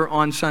soccer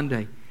on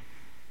Sunday.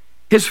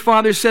 His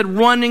father said,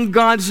 "Run in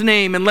God's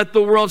name and let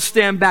the world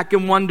stand back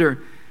and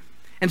wonder."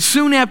 And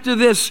soon after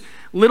this,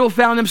 Little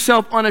found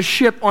himself on a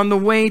ship on the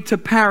way to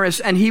Paris,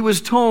 and he was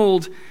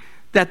told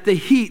that the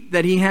heat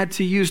that he had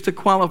to use to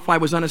qualify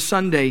was on a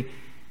Sunday,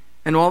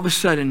 and all of a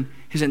sudden,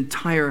 his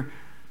entire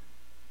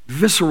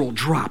visceral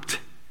dropped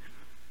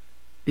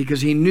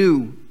because he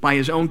knew by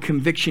his own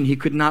conviction he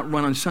could not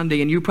run on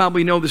Sunday. And you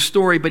probably know the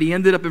story, but he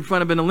ended up in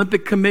front of an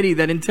Olympic committee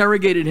that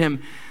interrogated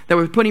him, that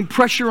was putting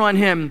pressure on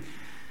him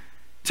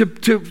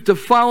to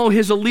follow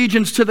his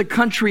allegiance to the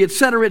country,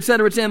 etc.,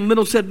 etc. And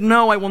Little said,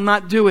 "No, I will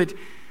not do it."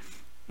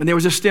 And there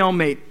was a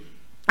stalemate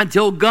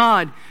until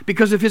God,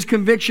 because of his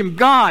conviction,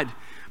 God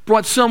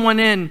brought someone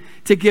in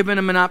to give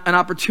him an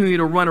opportunity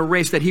to run a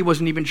race that he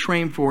wasn't even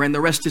trained for, and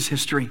the rest is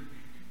history.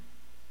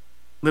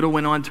 Little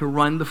went on to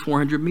run the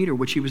 400 meter,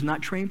 which he was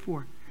not trained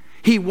for.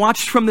 He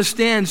watched from the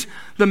stands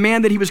the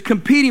man that he was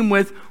competing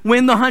with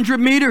win the 100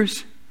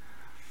 meters.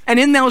 And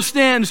in those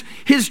stands,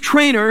 his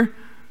trainer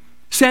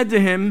said to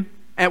him,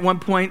 at one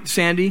point,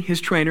 Sandy, his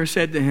trainer,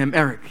 said to him,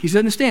 "Eric," he's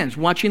in the stands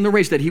watching the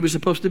race that he was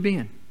supposed to be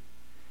in.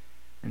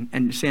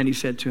 And Sandy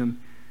said to him,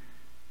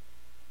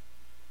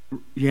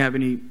 "You have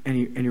any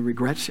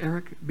regrets,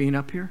 Eric, being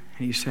up here?"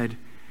 And he said,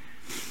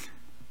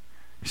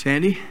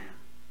 "Sandy,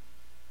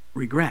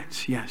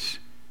 regrets, yes,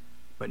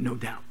 but no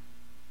doubt."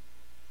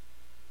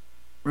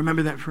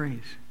 Remember that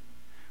phrase.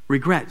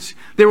 Regrets.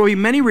 There will be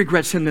many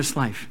regrets in this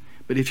life.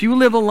 But if you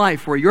live a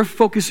life where your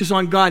focus is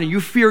on God and you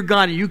fear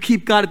God and you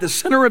keep God at the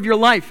center of your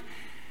life,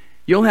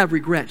 you'll have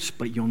regrets,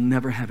 but you'll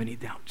never have any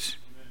doubts.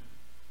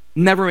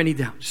 Never any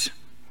doubts.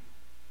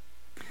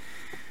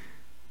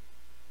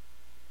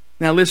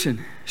 Now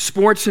listen,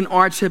 sports and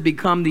arts have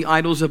become the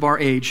idols of our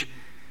age.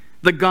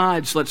 The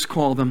gods, let's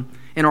call them,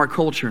 in our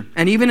culture.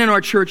 And even in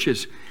our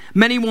churches.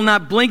 Many will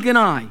not blink an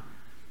eye,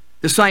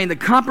 deciding to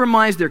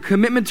compromise their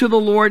commitment to the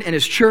Lord and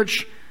His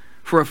church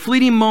for a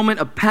fleeting moment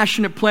of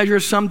passionate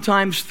pleasure,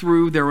 sometimes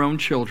through their own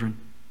children.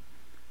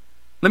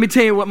 Let me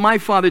tell you what my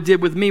father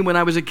did with me when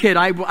I was a kid.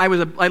 I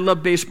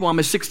love baseball. I'm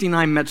a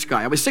 69 Mets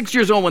guy. I was 6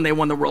 years old when they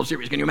won the World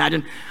Series. Can you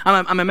imagine?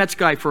 I'm a Mets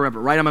guy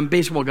forever, right? I'm a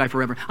baseball guy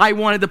forever. I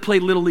wanted to play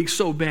Little League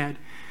so bad.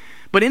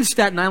 But in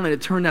Staten Island,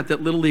 it turned out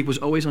that Little League was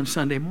always on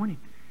Sunday morning.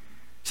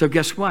 So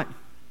guess what?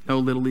 No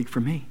Little League for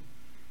me.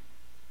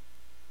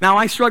 Now,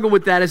 I struggled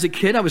with that as a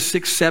kid. I was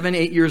 6, 7,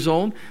 8 years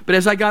old. But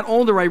as I got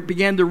older, I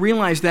began to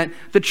realize that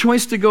the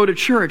choice to go to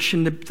church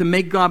and to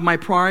make God my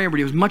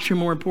priority was much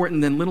more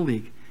important than Little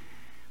League.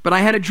 But I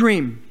had a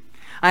dream.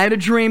 I had a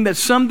dream that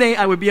someday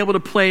I would be able to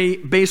play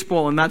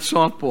baseball and not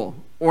softball,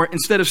 or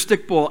instead of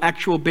stickball,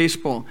 actual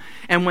baseball.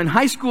 And when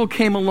high school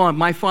came along,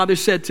 my father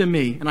said to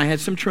me, and I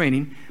had some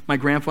training. My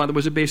grandfather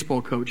was a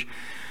baseball coach.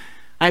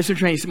 I had some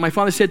training. My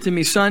father said to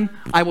me, "Son,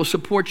 I will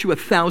support you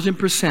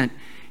 1,000%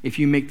 if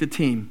you make the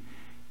team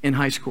in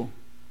high school."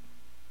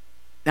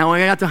 Now,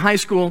 when I got to high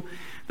school,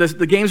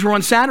 the games were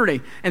on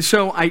Saturday. And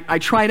so I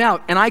tried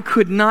out, and I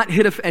could not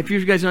hit if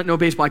you guys don't know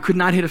baseball, I could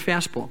not hit a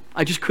fastball.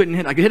 I just couldn't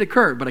hit. I could hit a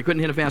curve, but I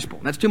couldn't hit a fastball.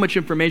 That's too much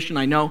information,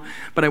 I know,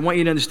 but I want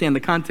you to understand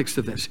the context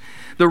of this.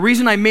 The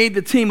reason I made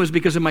the team was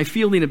because of my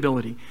fielding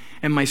ability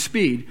and my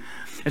speed.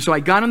 And so I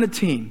got on the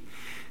team.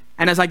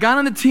 And as I got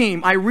on the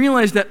team, I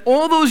realized that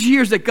all those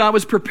years that God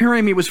was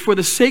preparing me was for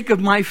the sake of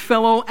my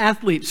fellow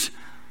athletes.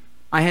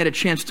 I had a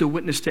chance to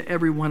witness to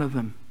every one of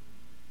them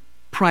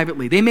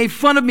privately. They made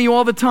fun of me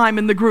all the time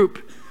in the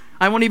group.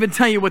 I won't even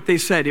tell you what they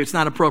said. It's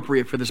not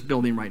appropriate for this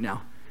building right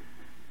now.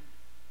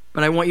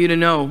 But I want you to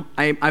know,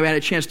 I had a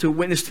chance to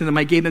witness to them.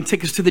 I gave them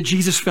tickets to the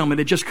Jesus film. It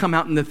had just come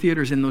out in the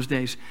theaters in those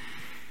days.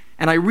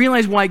 And I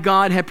realized why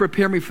God had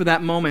prepared me for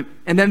that moment.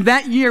 And then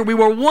that year, we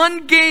were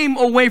one game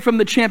away from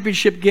the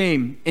championship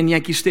game in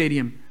Yankee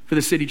Stadium for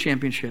the city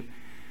championship.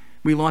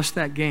 We lost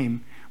that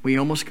game. We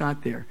almost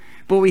got there.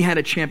 But we had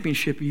a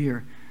championship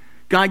year.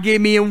 God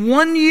gave me in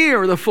 1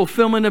 year the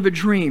fulfillment of a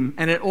dream.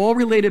 And it all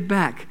related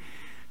back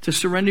to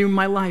surrendering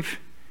my life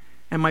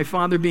and my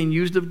father being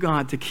used of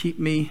God to keep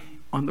me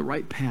on the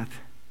right path.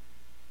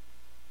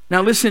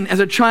 Now listen, as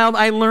a child,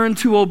 I learned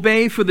to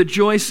obey for the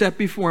joy set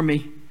before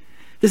me.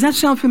 Does that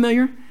sound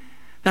familiar?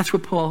 That's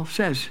what Paul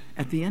says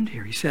at the end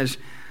here. He says,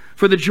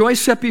 for the joy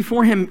set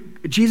before him,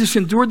 Jesus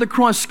endured the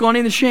cross,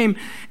 scorning the shame,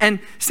 and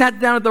sat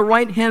down at the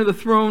right hand of the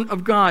throne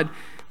of God.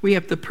 We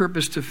have the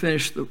purpose to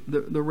finish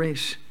the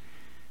race.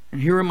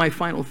 And here are my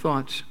final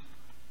thoughts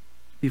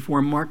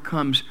before Mark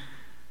comes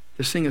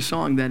to sing a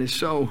song that is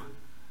so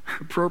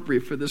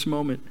appropriate for this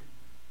moment.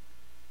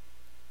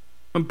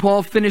 When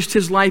Paul finished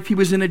his life, he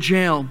was in a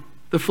jail,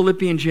 the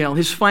Philippian jail.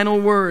 His final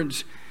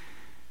words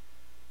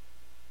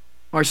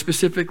are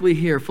specifically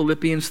here,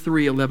 Philippians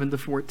 3, 11 to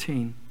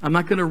 14. I'm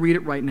not going to read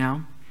it right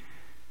now,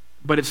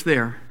 but it's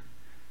there.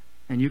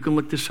 And you can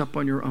look this up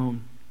on your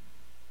own.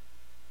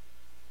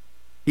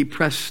 He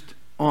pressed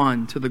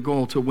on to the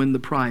goal to win the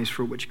prize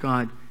for which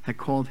God had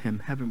called him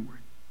heavenward.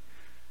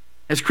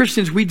 As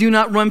Christians, we do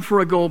not run for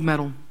a gold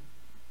medal.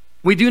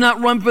 We do not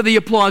run for the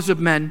applause of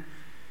men.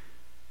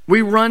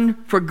 We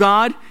run for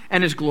God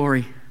and His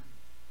glory.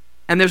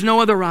 And there's no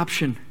other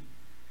option.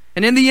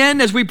 And in the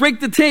end, as we break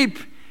the tape,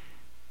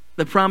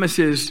 the promise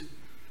is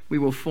we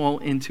will fall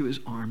into His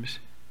arms.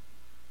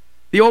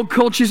 The old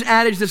culture's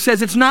adage that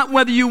says it's not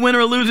whether you win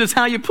or lose, it's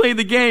how you play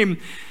the game.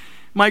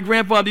 My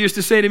grandfather used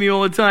to say to me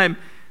all the time,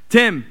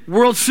 Tim,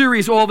 World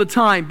Series all the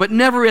time, but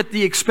never at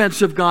the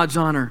expense of God's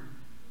honor.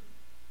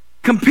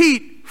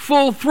 Compete,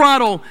 full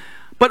throttle,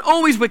 but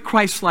always with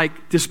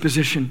Christ-like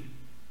disposition.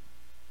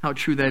 How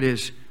true that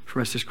is for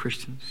us as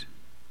Christians.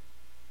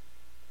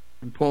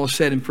 And Paul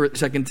said in 2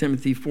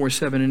 Timothy 4,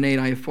 7 and 8,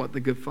 I have fought the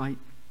good fight.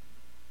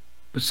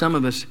 But some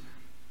of us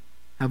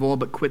have all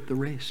but quit the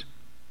race.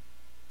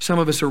 Some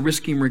of us are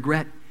risking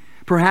regret,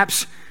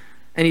 perhaps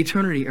an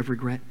eternity of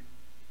regret.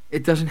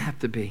 It doesn't have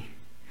to be.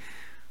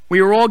 We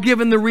are all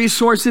given the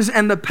resources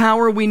and the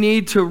power we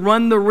need to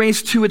run the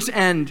race to its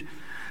end.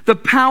 The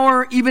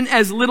power, even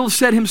as Little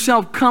said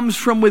himself, comes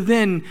from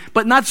within,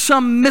 but not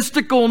some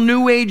mystical,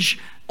 new age,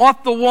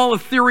 off-the-wall,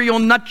 ethereal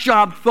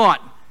nutjob thought.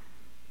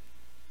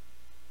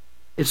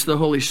 It's the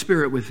Holy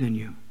Spirit within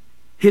you.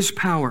 His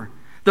power.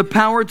 The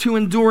power to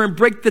endure and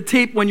break the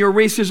tape when your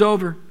race is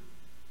over.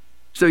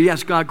 So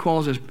yes, God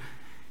calls us,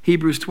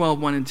 Hebrews 12,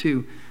 1 and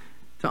 2,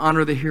 to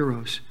honor the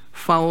heroes.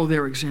 Follow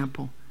their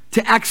example.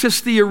 To access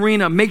the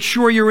arena. Make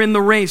sure you're in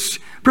the race.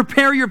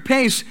 Prepare your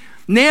pace.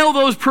 Nail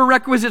those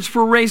prerequisites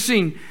for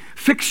racing.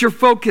 Fix your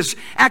focus.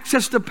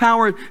 Access the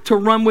power to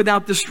run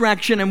without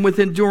distraction and with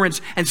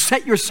endurance. And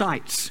set your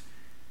sights.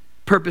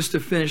 Purpose to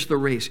finish the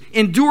race.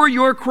 Endure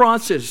your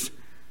crosses,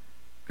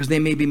 because they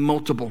may be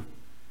multiple.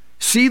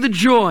 See the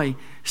joy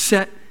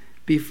set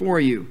before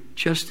you,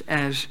 just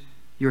as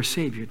your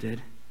Savior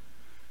did.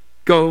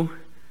 Go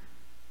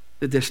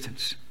the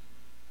distance.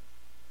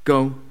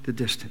 Go the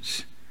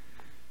distance.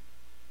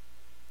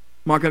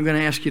 Mark, I'm going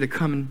to ask you to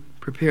come and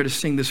prepare to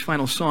sing this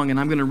final song, and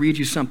I'm going to read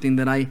you something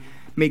that I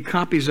made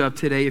copies of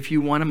today. If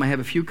you want them, I have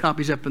a few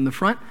copies up in the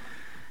front.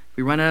 If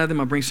we run out of them,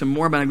 I'll bring some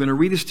more, but I'm going to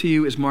read this to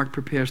you as Mark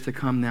prepares to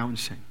come now and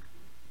sing.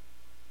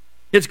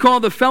 It's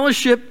called The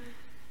Fellowship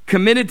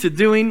Committed to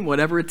Doing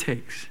Whatever It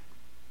Takes.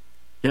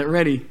 Get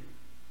ready.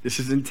 This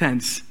is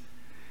intense.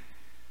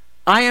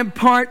 I am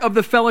part of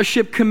the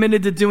fellowship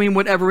committed to doing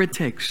whatever it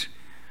takes.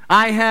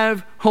 I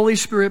have Holy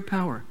Spirit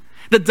power.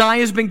 The die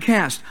has been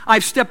cast.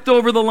 I've stepped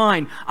over the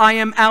line. I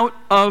am out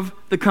of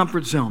the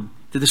comfort zone.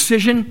 The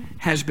decision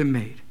has been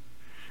made.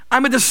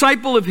 I'm a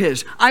disciple of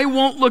His. I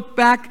won't look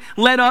back,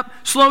 let up,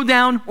 slow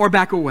down, or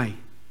back away.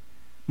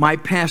 My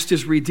past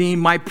is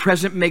redeemed, my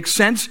present makes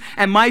sense,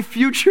 and my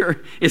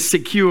future is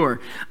secure.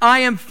 I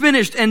am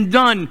finished and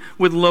done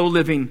with low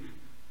living,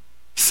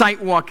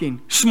 sight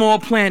walking, small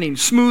planning,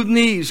 smooth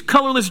knees,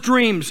 colorless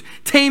dreams,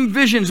 tame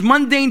visions,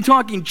 mundane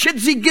talking,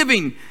 chitsy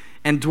giving,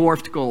 and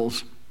dwarfed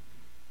goals.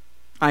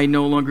 I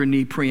no longer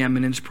need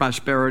preeminence,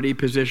 prosperity,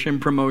 position,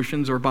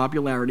 promotions, or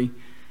popularity.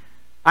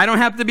 I don't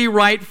have to be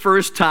right,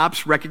 first,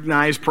 tops,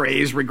 recognized,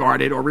 praised,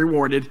 regarded, or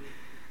rewarded.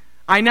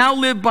 I now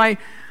live by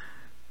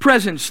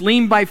presence,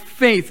 lean by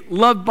faith,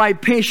 love by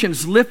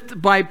patience,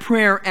 lift by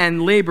prayer,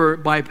 and labor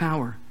by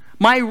power.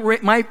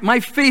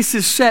 My face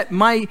is set.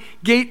 My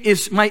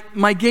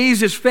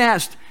gaze is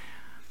fast.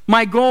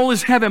 My goal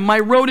is heaven. My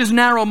road is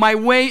narrow. My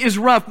way is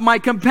rough. My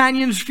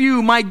companions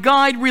few. My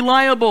guide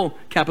reliable.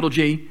 Capital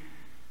G.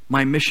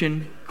 My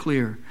mission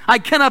clear. I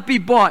cannot be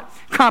bought,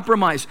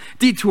 compromised,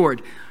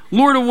 detoured,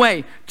 lured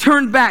away,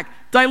 turned back,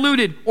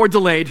 diluted, or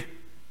delayed.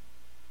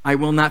 I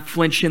will not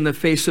flinch in the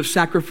face of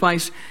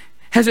sacrifice,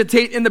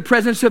 hesitate in the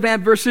presence of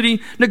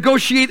adversity,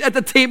 negotiate at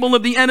the table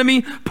of the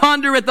enemy,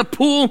 ponder at the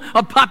pool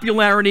of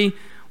popularity,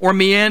 or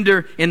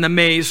meander in the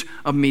maze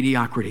of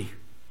mediocrity.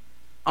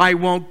 I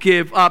won't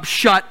give up,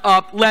 shut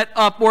up, let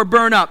up, or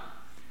burn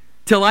up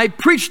till I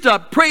preached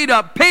up, prayed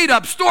up, paid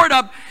up, stored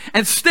up,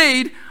 and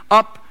stayed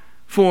up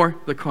for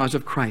the cause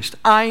of Christ.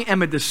 I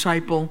am a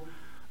disciple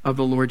of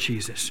the Lord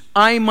Jesus.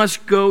 I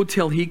must go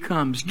till He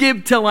comes,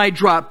 give till I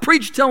drop,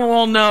 preach till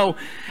all know,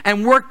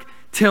 and work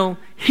till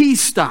He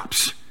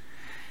stops.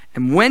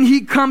 And when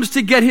He comes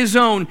to get His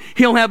own,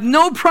 He'll have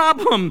no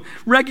problem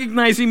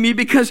recognizing me,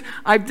 because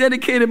I've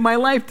dedicated my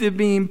life to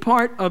being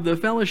part of the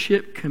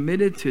fellowship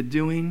committed to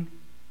doing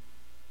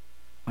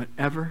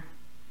whatever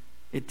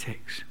it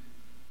takes.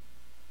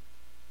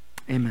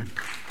 Amen.